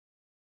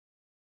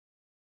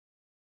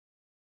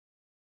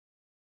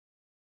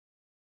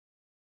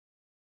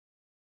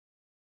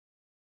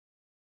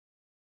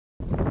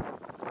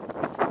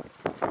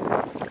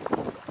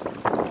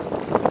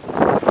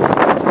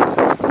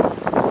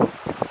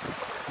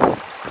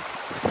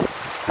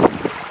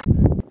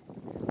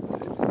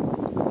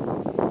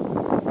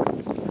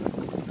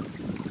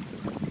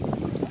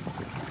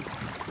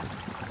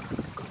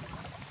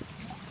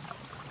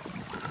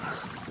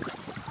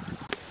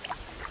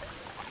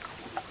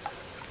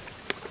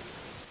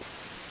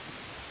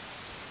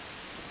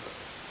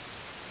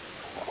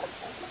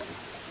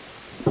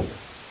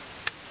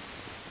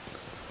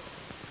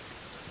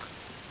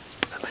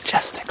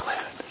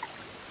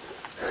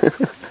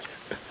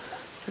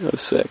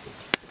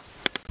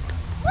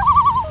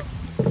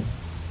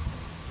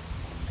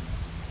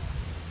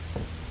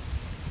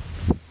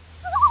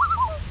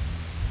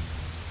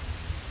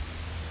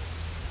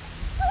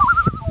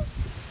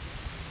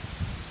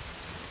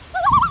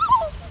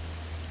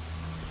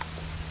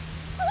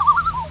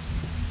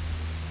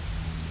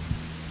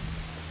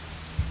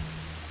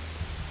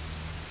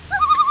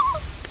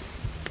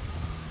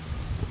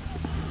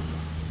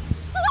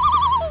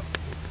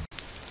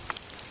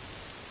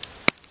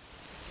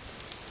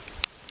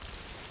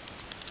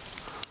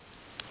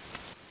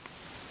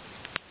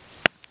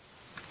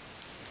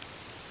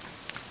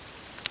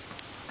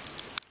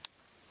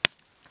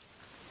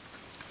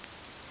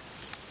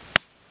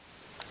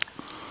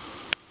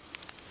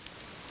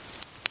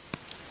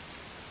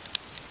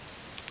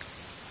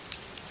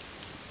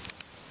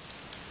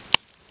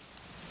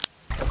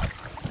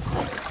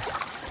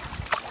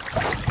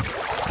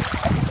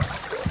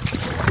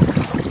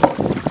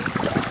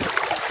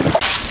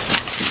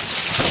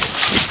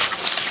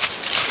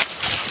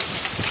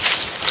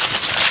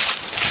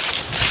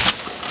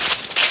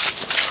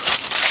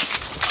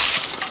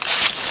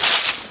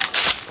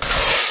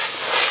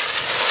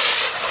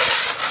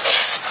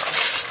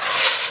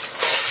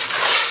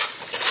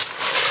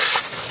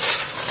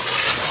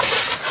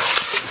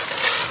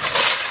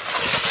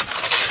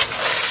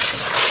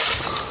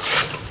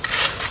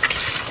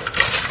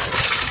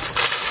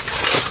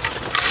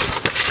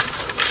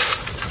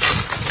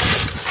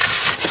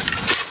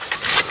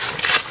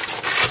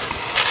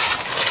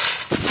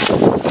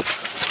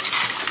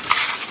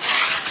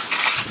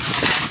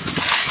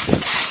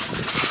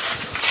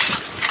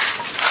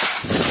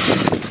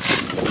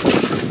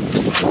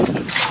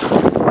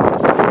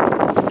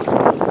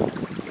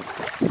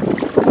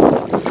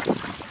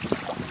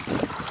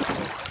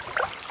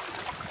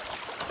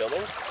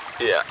filming?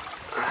 Yeah.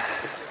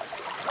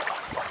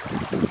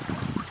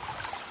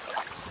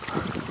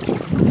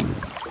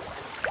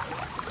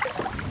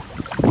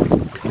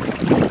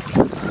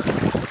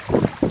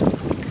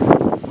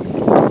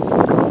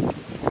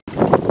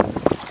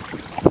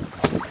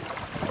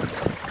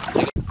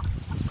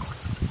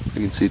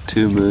 You can see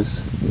two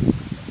moose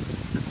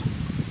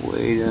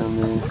way down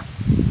there,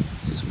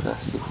 just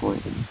past the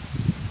point.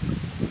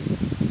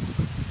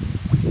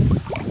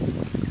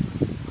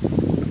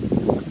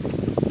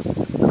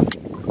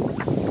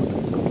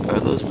 Are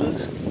those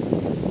moose?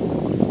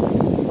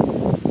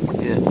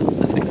 Yeah,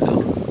 I think so.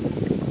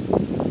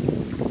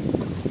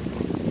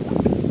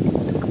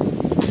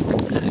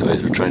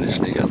 Anyways, we're trying to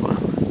sneak up on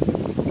them.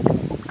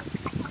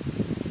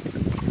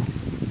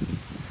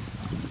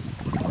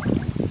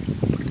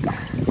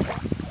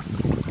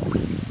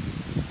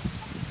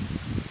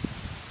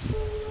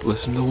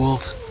 Listen to the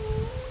wolves.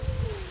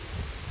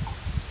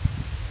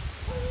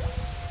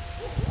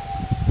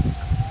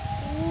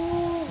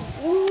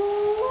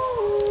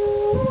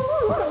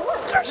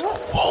 There's a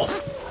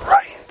wolf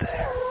right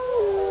there.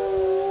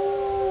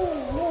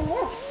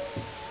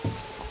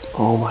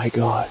 Oh my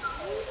god.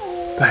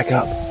 Back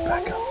up,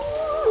 back up.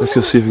 Let's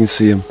go see if we can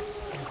see him.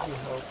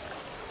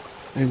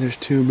 And there's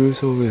two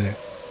moose over there.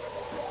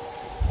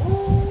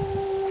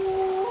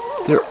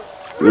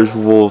 There's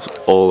wolves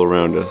all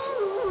around us.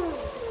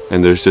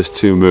 And there's just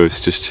two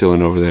moose just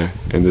chilling over there.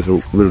 And there's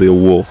literally a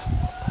wolf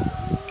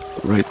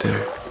right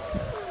there.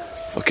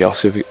 Okay, I'll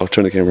see if I'll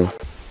turn the camera off.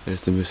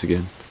 There's the moose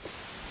again.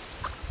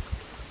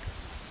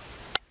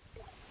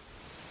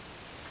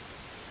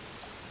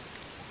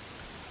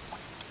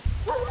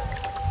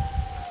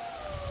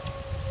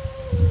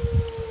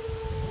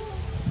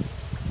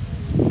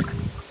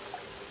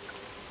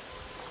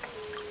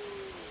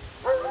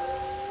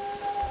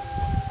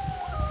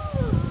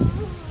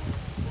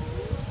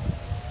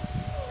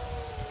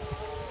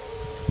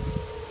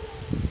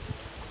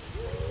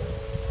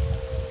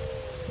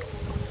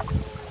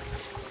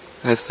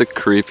 That's the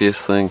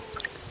creepiest thing.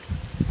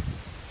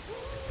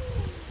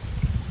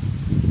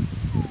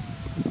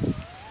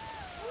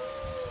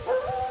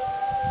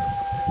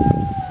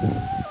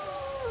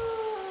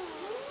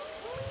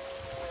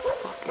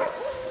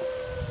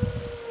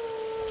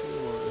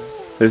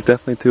 There's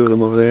definitely two of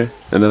them over there,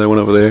 another one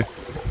over there,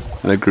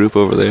 and a group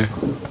over there.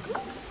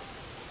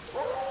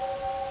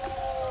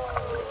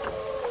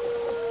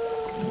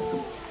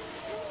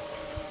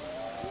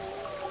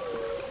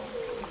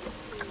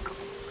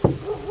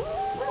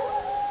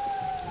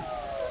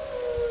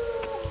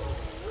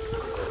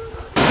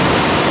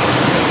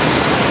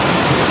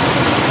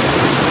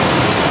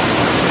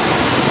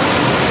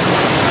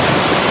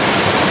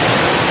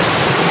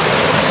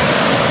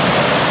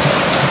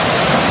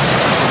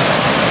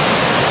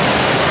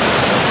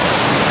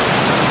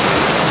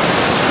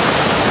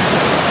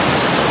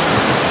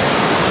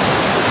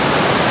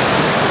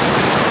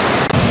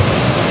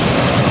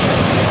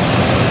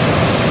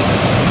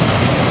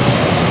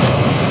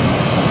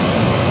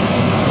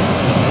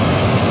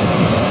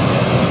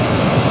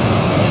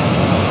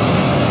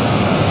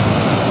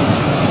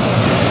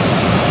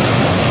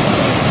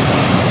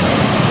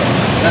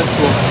 That's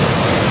cool.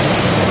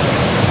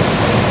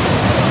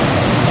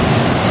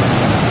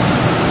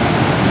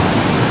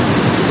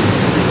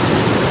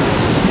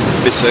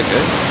 It's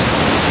okay.